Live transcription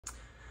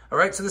All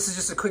right, so this is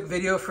just a quick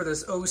video for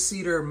this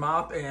O-Cedar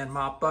mop and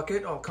mop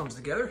bucket. All comes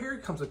together here.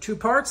 It comes with two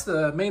parts.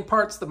 The main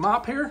part's the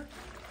mop here.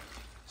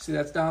 See,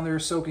 that's down there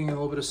soaking in a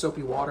little bit of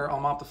soapy water. I'll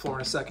mop the floor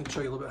in a second,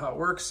 show you a little bit how it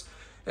works,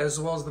 as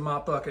well as the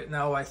mop bucket.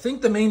 Now, I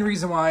think the main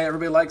reason why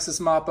everybody likes this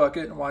mop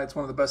bucket and why it's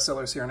one of the best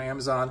sellers here on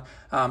Amazon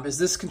is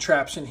this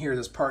contraption here,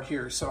 this part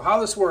here. So how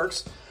this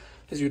works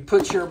is you'd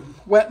put your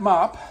wet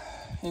mop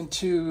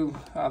into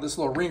this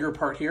little wringer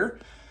part here.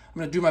 I'm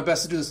going to do my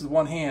best to do this with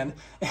one hand,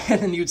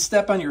 and then you'd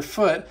step on your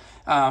foot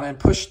and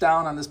push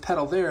down on this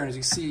pedal there, and as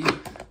you see,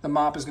 the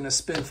mop is going to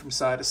spin from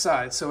side to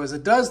side. So as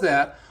it does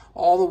that,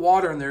 all the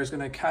water in there is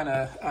going to kind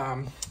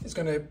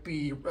of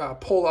be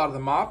pulled out of the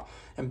mop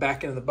and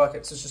back into the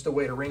bucket. So it's just a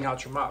way to wring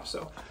out your mop.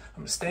 So I'm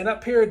going to stand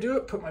up here, do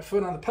it, put my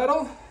foot on the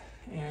pedal,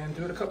 and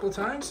do it a couple of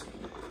times.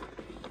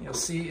 You'll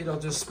see it'll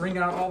just wring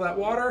out all that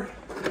water,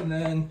 and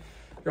then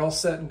you're all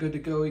set and good to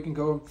go. You can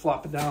go and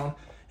flop it down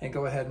and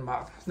go ahead and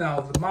mop. Now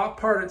the mop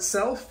part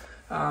itself,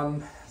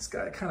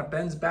 it kind of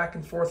bends back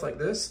and forth like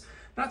this.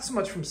 Not so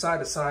much from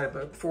side to side,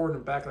 but forward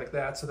and back like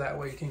that, so that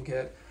way you can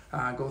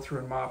go through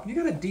and mop. You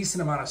got a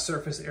decent amount of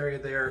surface area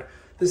there.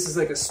 This is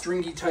like a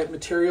stringy type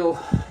material.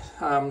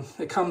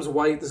 It comes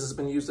white. This has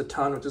been used a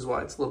ton, which is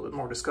why it's a little bit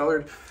more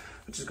discolored.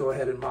 But just go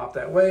ahead and mop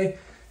that way.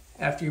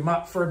 After you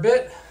mop for a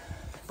bit,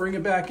 bring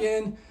it back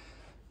in,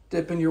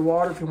 dip in your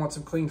water if you want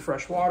some clean,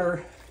 fresh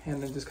water,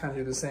 and then just kind of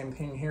do the same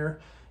thing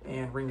here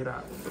and wring it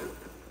out.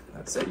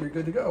 That's it, you're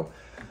good to go.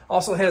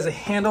 Also has a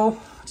handle,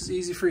 which is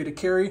easy for you to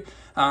carry.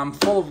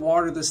 Full of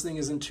water, this thing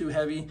isn't too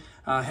heavy.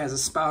 Has a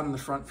spout in the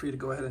front for you to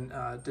go ahead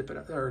and dip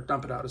it or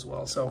dump it out as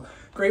well. So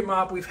great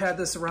mop. We've had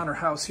this around our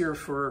house here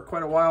for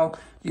quite a while.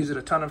 Use it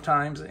a ton of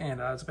times,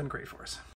 and it's been great for us.